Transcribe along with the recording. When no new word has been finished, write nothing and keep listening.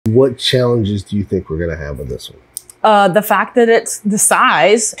What challenges do you think we're going to have with this one? The fact that it's the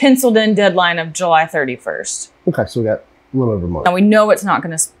size, penciled in deadline of July 31st. Okay, so we got a little over a month. Now we know it's not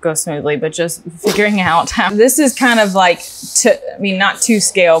going to go smoothly, but just figuring out how. This is kind of like, not to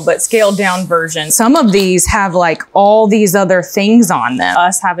scale, but scaled down version. Some of these have like all these other things on them.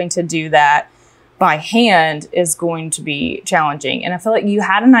 Us having to do that by hand is going to be challenging. And I feel like you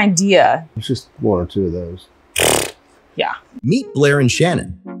had an idea. It's just one or two of those. Yeah. Meet Blair and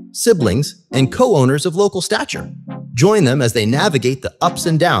Shannon, siblings and co-owners of Local Stature. Join them as they navigate the ups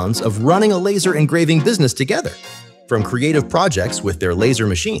and downs of running a laser engraving business together. From creative projects with their laser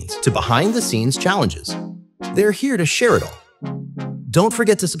machines to behind-the-scenes challenges. They're here to share it all. Don't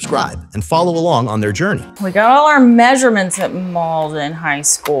forget to subscribe and follow along on their journey. We got all our measurements at Mauldin High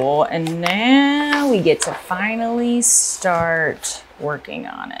School, and now we get to finally start working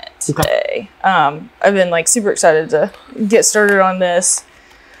on it today. I've been like super excited to get started on this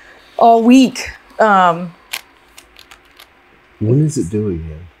all week. When is it due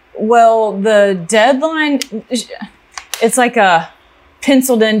again? Well, the deadline, it's like a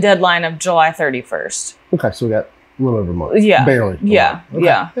penciled in deadline of July 31st. Okay, so we got a little over a month. Yeah. Barely. Yeah. Okay.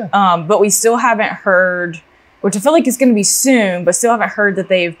 Yeah. But we still haven't heard, which I feel like it's going to be soon, but still haven't heard that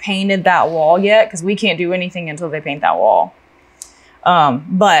they've painted that wall yet, because we can't do anything until they paint that wall.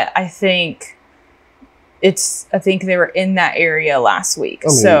 But I think they were in that area last week.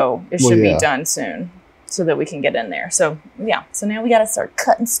 So it should be done soon so that we can get in there. So yeah, so now we got to start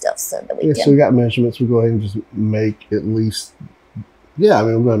cutting stuff so that we can. So we got measurements. We go ahead and just make at least, we're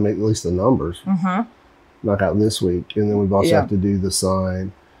going to make at least the numbers. Knock out this week. And then we've also have to do the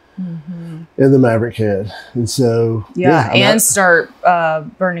sign and the Maverick head. And so, and start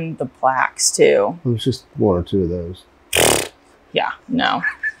burning the plaques too. It was just one or two of those. Yeah, no.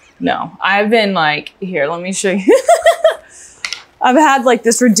 I've been like, here, let me show you. I've had like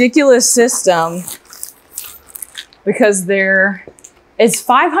this ridiculous system because it's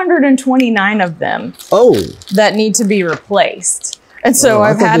 529 of them that need to be replaced. And so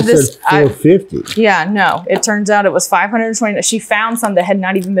I've had this 450. Yeah, no, it turns out it was 520. She found some that had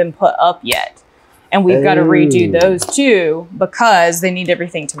not even been put up yet. And we've got to redo those too because they need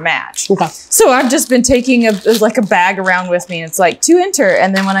everything to match. So I've just been taking a bag around with me, and it's like to enter.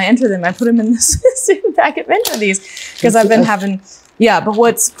 And then when I enter them, I put them in this bag of enter these because I've been having, but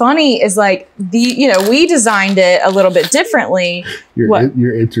what's funny is like we designed it a little bit differently.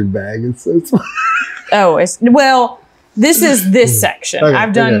 Your entered bag is so small. This is this section.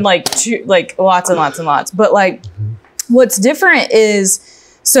 I've done lots and lots and lots, but like what's different is,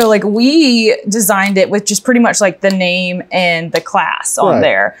 so like we designed it with just pretty much like the name and the class on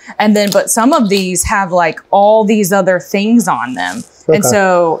there. And then, but some of these have like all these other things on them. And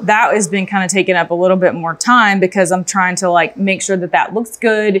so that has been kind of taking up a little bit more time because I'm trying to like make sure that that looks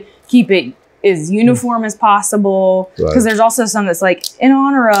good, keep it as uniform as possible. Because there's also some that's like in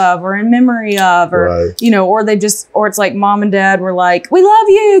honor of or in memory of, or, or it's like mom and dad were like, we love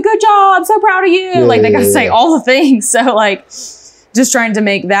you, good job, so proud of you. Like they got to say all the things. So like, just trying to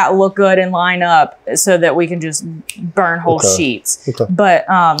make that look good and line up so that we can just burn whole sheets. But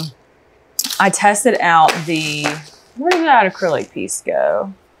I tested out where did that acrylic piece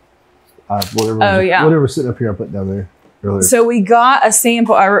go? Whatever's sitting up here, I put down there earlier. So we got a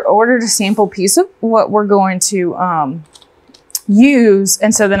sample. I ordered a sample piece of what we're going to use.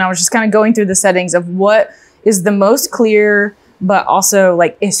 And so then I was just kind of going through the settings of what is the most clear, but also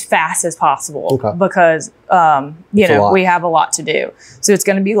like as fast as possible because, we have a lot to do. So it's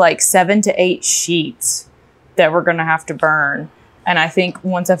going to be like 7 to 8 sheets that we're going to have to burn. And I think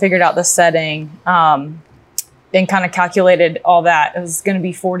once I figured out the setting, and kind of calculated all that, it was going to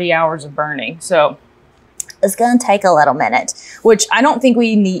be 40 hours of burning. So it's going to take a little minute, which I don't think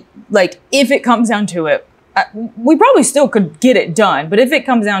we need, like if it comes down to it, we probably still could get it done, but if it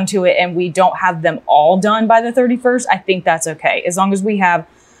comes down to it and we don't have them all done by the 31st, I think that's okay. As long as we have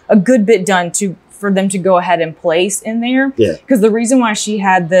a good bit done for them to go ahead and place in there. Because the reason why she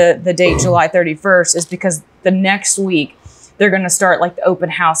had the date July 31st is because the next week they're going to start like the open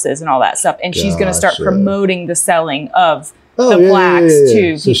houses and all that stuff. And she's going to start promoting the selling of the plaques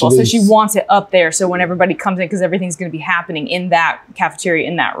to people. So she wants it up there. So when everybody comes in, because everything's going to be happening in that cafeteria,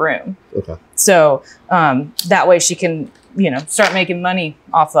 in that room. So that way she can, start making money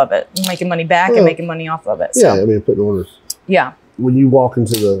off of it, making money back and making money off of it. So. Putting orders. When you walk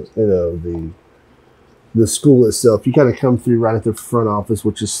into the school itself, you kind of come through right at the front office,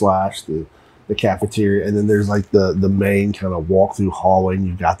 which is the cafeteria, and then there's like the main kind of walk through hallway, and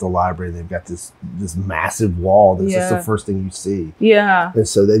you've got the library, and they've got this massive wall that's just the first thing you see. And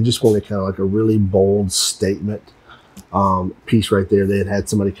so they just want to kind of like a really bold statement piece right there. They had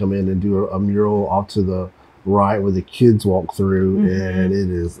somebody come in and do a mural off to the right where the kids walk through, and it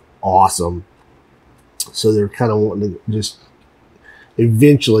is awesome. So they're kind of wanting to just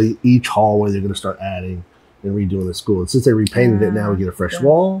eventually each hallway they're going to start adding and redoing the school. And since they repainted it, now we get a fresh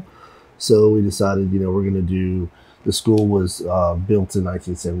wall. So we decided, we're going to do, the school was built in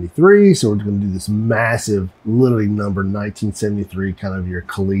 1973. So we're going to do this massive, literally number 1973, kind of your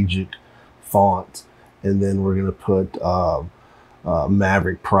collegiate font. And then we're going to put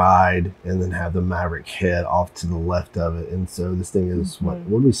Maverick Pride, and then have the Maverick head off to the left of it. And so this thing is, what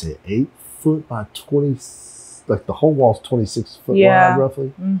did we say, 8 foot by 20, like the whole wall's 26 foot wide,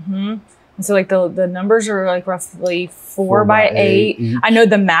 roughly. And so like the numbers are like roughly 4 by 8. Each. I know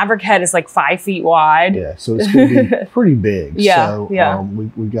the Maverick head is like 5 feet wide. Yeah, so it's going to be pretty big. So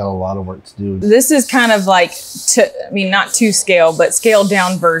we've got a lot of work to do. This is kind of like, not to scale, but scaled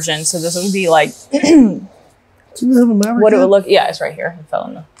down version. So this would be like Does it have a Maverick what head? It would look. Yeah, it's right here. It fell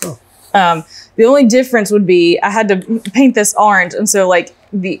in the. The only difference would be I had to paint this orange, and so like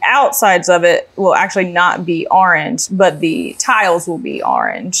the outsides of it will actually not be orange, but the tiles will be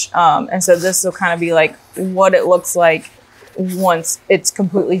orange. And so this will kind of be like what it looks like once it's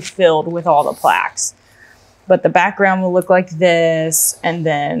completely filled with all the plaques. But the background will look like this, and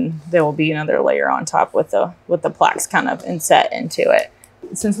then there will be another layer on top with the plaques kind of inset into it.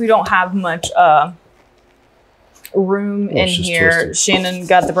 Since we don't have much room in here, twisted. Shannon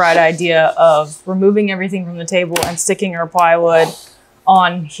got the bright idea of removing everything from the table and sticking our plywood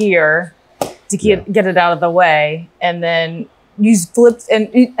on here to get it out of the way. And then you flipped,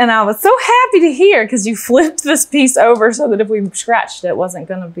 and I was so happy to hear, because you flipped this piece over so that if we scratched it wasn't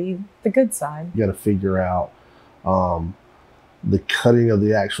going to be the good side. You got to figure out the cutting of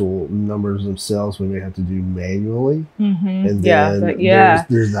the actual numbers themselves we may have to do manually. And then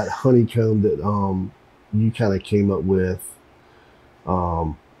there's that honeycomb that you kind of came up with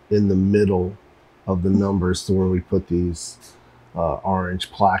in the middle of the numbers, to where we put these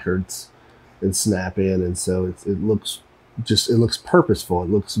orange placards and snap in, and so it looks purposeful. It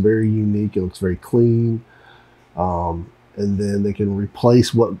looks very unique. It looks very clean, and then they can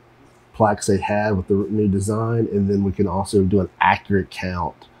replace what plaques they had with the new design, and then we can also do an accurate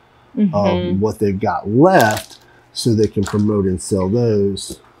count of what they've got left, so they can promote and sell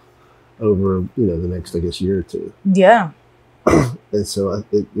those over the next, I guess, year or two. Yeah. And so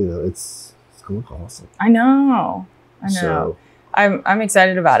it's gonna look awesome. I know. So, I'm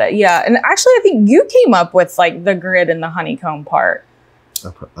excited about it. Yeah. And actually I think you came up with like the grid and the honeycomb part.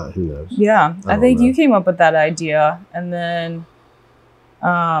 Who knows? Yeah. I think you came up with that idea, and then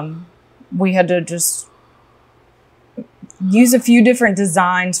we had to just use a few different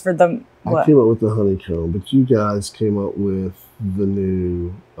designs for them. I came up with the honeycomb, but you guys came up with the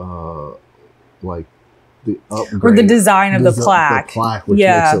new, like the upgrade. Or the design of the plaque. The plaque, which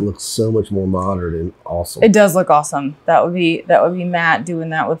makes it look so much more modern and awesome. It does look awesome. That would be Matt doing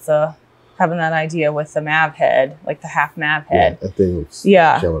that with having that idea with the Mav head, like the half Mav head. Yeah, that thing looks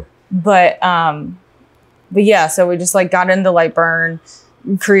killer. But yeah, so we just like got into Lightburn,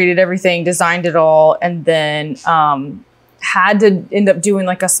 created everything, designed it all, and then had to end up doing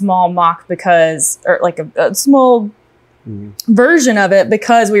like a small mock or like a small version of it,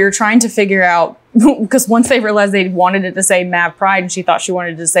 because we were trying to figure out, because once they realized they wanted it to say Mav Pride and she thought she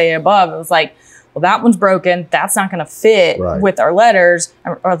wanted to say it above, it was like, well, that one's broken. That's not going to fit with our letters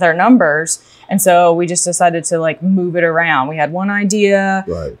or their numbers. And so we just decided to like move it around. We had one idea.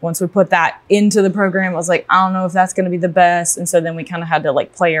 Once we put that into the program, it was like, I don't know if that's going to be the best. And so then we kind of had to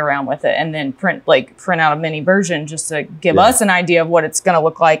like play around with it, and then print out a mini version just to give us an idea of what it's going to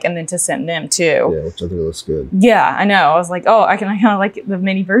look like, and then to send them too. Yeah, which I think looks good. Yeah, I know. I was like, oh, I kind of like the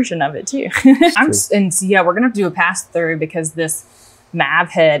mini version of it too. We're going to have to do a pass through, because this Mav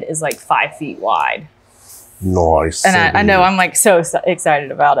head is like 5 feet wide. Nice. And I know, I'm like so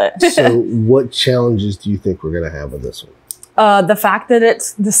excited about it. So what challenges do you think we're going to have with this one? The fact that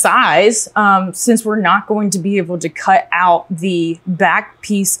it's the size, since we're not going to be able to cut out the back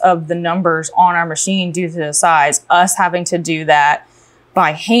piece of the numbers on our machine due to the size, us having to do that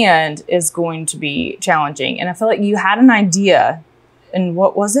by hand is going to be challenging. And I feel like you had an idea, and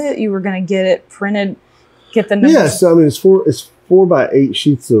what was it? You were going to get it printed, get the numbers. Yeah, so I mean, it's 4 by 8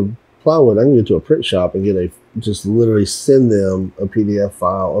 sheets of plywood. I can go to a print shop and just literally send them a PDF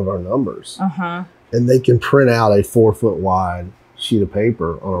file of our numbers. And they can print out a 4 foot wide sheet of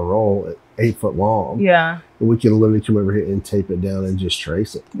paper on a roll at 8 foot long. Yeah. And we can literally come over here and tape it down and just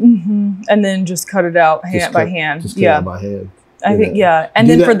trace it. And then just cut it out by hand. Just cut it out by hand. I think, and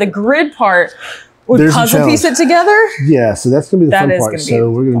then for the grid part, would puzzle piece it together? Yeah, so that's going to be the fun part.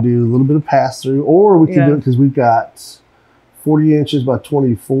 So we're going to do a little bit of pass through, or we can do it because we've got 40 inches by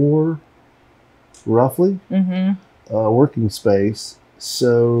 24, roughly, working space.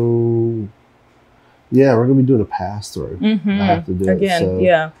 So, yeah, we're going to be doing a pass-through. I have to do again, it. So.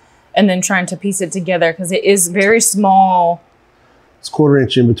 Yeah. And then trying to piece it together because it is very small. It's 1/4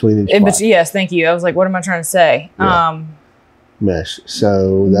 inch in between each plaque. Yes, thank you. I was like, what am I trying to say? Yeah. Mesh.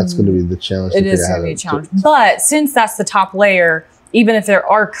 So that's going to be the challenge. It is going to be a challenge. But since that's the top layer, even if there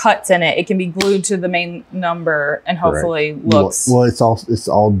are cuts in it, it can be glued to the main number and hopefully looks. Well, it's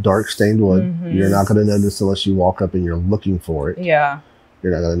all dark stained wood. You're not going to notice unless you walk up and you're looking for it. Yeah.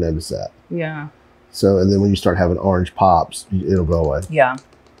 You're not going to notice that. Yeah. So, and then when you start having orange pops, it'll go away. Yeah.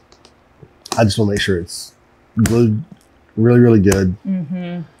 I just want to make sure it's glued really, really good.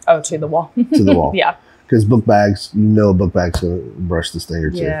 Oh, to the wall. To the wall. Yeah. Because book bags, a book bag's going to brush this thing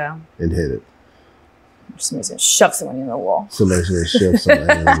or two and hit it. Somebody's going to shove somebody in the wall. Somebody's going to shove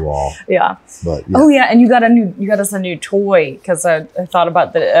something in the wall. Yeah. But oh yeah, and you got us a new toy because I thought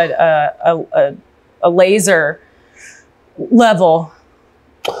about a laser level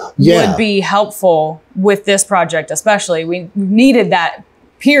would be helpful with this project, especially. We needed that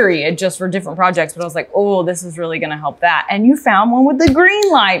period just for different projects, but I was like, oh, this is really going to help that. And you found one with the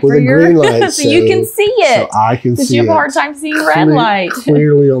green light green light, so you can see it. So I can see it. Did you have a hard time seeing red light?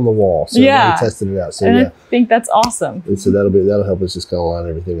 Clearly on the wall. So we tested it out. So and I think that's awesome. And so that'll help us just kind of line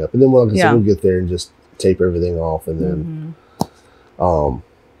everything up. And then we'll get there and just tape everything off. And then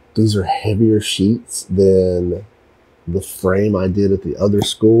these are heavier sheets than the frame I did at the other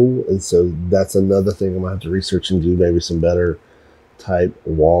school. And so that's another thing I'm going to have to research and do maybe some better type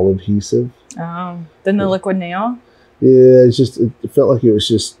wall adhesive. Then the liquid nail? Yeah, it felt like it was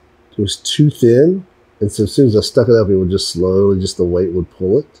too thin. And so as soon as I stuck it up, it would just slowly, the weight would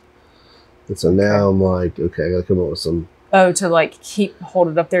pull it. And so now I'm like, okay, I got to come up with some. Oh, to like hold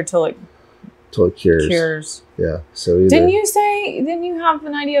it up there till it cures. Yeah. So didn't you have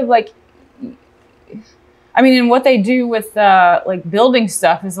an idea of like, I mean, and what they do with like building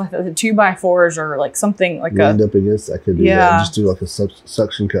stuff is like the 2x4s or like something like leaned up against. I could do that. Just do like a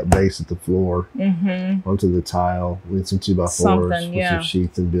suction cut base at the floor onto the tile. Lean some 2x4s with some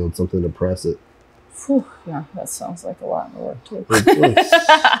sheets and build something to press it. Whew, yeah, that sounds like a lot of work too.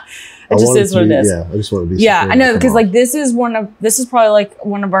 It just is what it is. Yeah, I just want to be. Yeah, I know because like this is probably like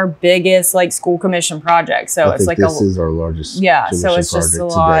one of our biggest like school commission projects. So it's like this is our largest. Yeah, so it's just a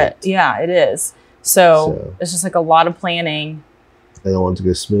lot. Yeah, it is. So it's just like a lot of planning. And I want it to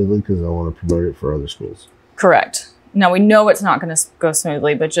go smoothly because I want to promote it for other schools. Correct. Now we know it's not going to go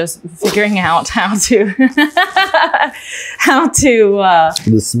smoothly, but just figuring out how to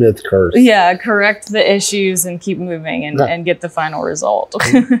the Smith curse. Yeah, correct the issues and keep moving and get the final result.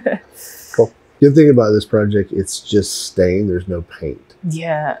 Cool. Good thing about this project, it's just stain. There's no paint.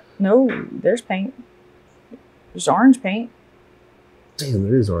 Yeah. No, there's paint. There's orange paint. Damn,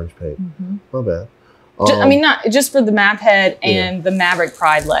 there is orange paint. My bad. I mean, not just for the map head and the Maverick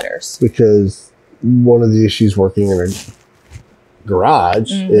Pride letters. Because one of the issues working in a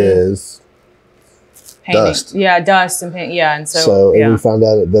garage is painting. Dust. Yeah, dust and paint. Yeah, and so and we found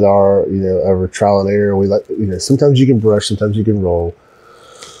out that our trial and error, we like sometimes you can brush, sometimes you can roll.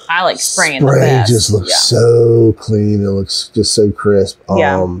 I like spraying. Spray just looks so clean. It looks just so crisp.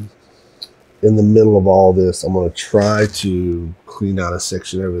 In the middle of all this, I'm going to try to clean out a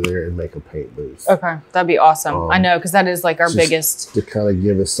section over there and make a paint booth. Okay, that'd be awesome. I know, because that is like our biggest to kind of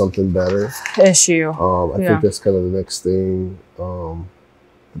give us something better issue. I think that's kind of the next thing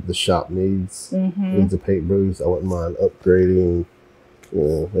the shop needs. Needs a paint booth. I wouldn't mind upgrading,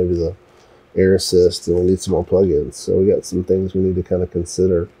 maybe the air assist, and we need some more plugins. So we got some things we need to kind of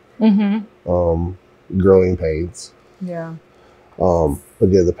consider. Growing pains. Yeah. But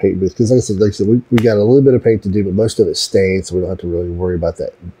yeah, the paint booth, because like I said, we got a little bit of paint to do, but most of it's stained, so we don't have to really worry about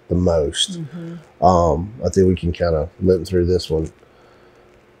that the most. I think we can kind of limp through this one.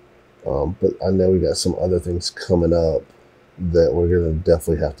 But I know we got some other things coming up that we're going to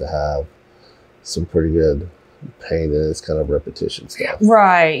definitely have to have some pretty good paint, and it's kind of repetition stuff.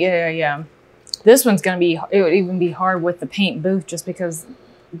 Right. Yeah. This one's going to be, it would even be hard with the paint booth just because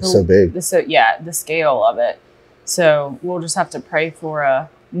so big. The scale of it. So we'll just have to pray for a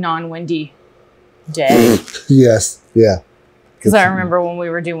non-windy day. Yes. Yeah. Because I remember when we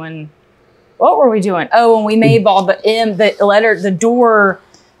were doing, what were we doing? Oh, when we made all the door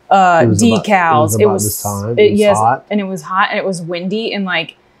decals. It was hot. And it was hot and it was windy and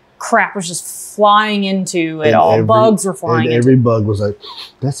like crap was just flying into it all. Bugs were flying into it. Every bug was like,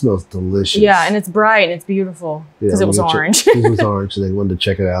 that smells delicious. Yeah, and it's bright and it's beautiful because it was orange. It was orange, and they wanted to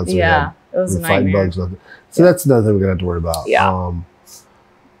check it out. So it was a nightmare. Bugs. So that's another thing we're going to have to worry about. Yeah.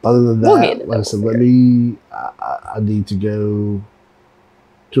 other than that, like I said, I need to go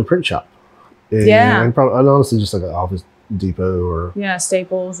to a print shop. And probably, and honestly, just like an Office Depot or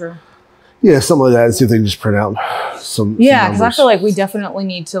Staples or something like that, and see if they can just print out some. Because I feel like we definitely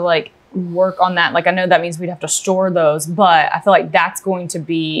need to like work on that. Like I know that means we'd have to store those, but I feel like that's going to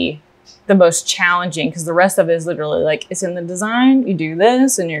be the most challenging because the rest of it is literally like it's in the design. You do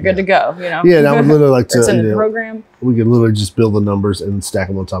this, and you're good to go. You know. Yeah, and I would literally like to. It's in the program. We could literally just build the numbers and stack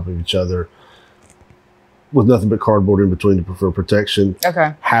them on top of each other, with nothing but cardboard in between for protection.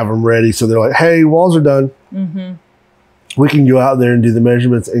 Okay. Have them ready so they're like, hey, walls are done. Mm-hmm. We can go out there and do the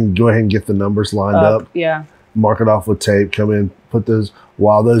measurements and go ahead and get the numbers lined up. Yeah. Mark it off with tape. Come in, put those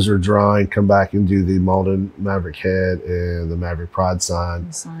while those are drying. Come back and do the Mauldin Maverick head and the Maverick Pride sign.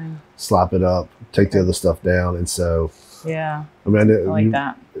 Slap it up. Take the other stuff down. And so. Yeah. I mean, I like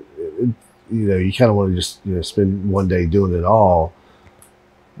that. You kind of want to just spend one day doing it all.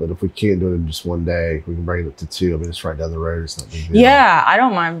 But if we can't do it in just one day, we can break it up to 2. I mean, it's right down the road. It's not big deal. Yeah, I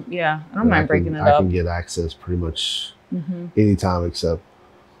don't mind. Yeah, I don't mind breaking it up. I can get access pretty much anytime except,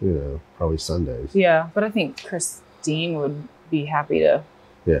 probably Sundays. Yeah, but I think Christine would be happy to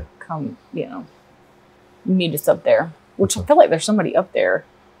come, meet us up there. Which I feel like there's somebody up there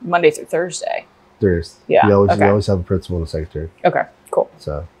Monday through Thursday. There is. Yeah. You always have a principal and a secretary. Okay, cool.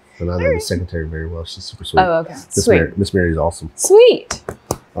 So, and I know the secretary very well. She's super sweet. Oh, okay. Sweet. Miss Mary's awesome. Sweet.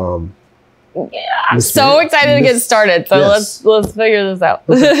 I'm so excited to get started. So let's figure this out.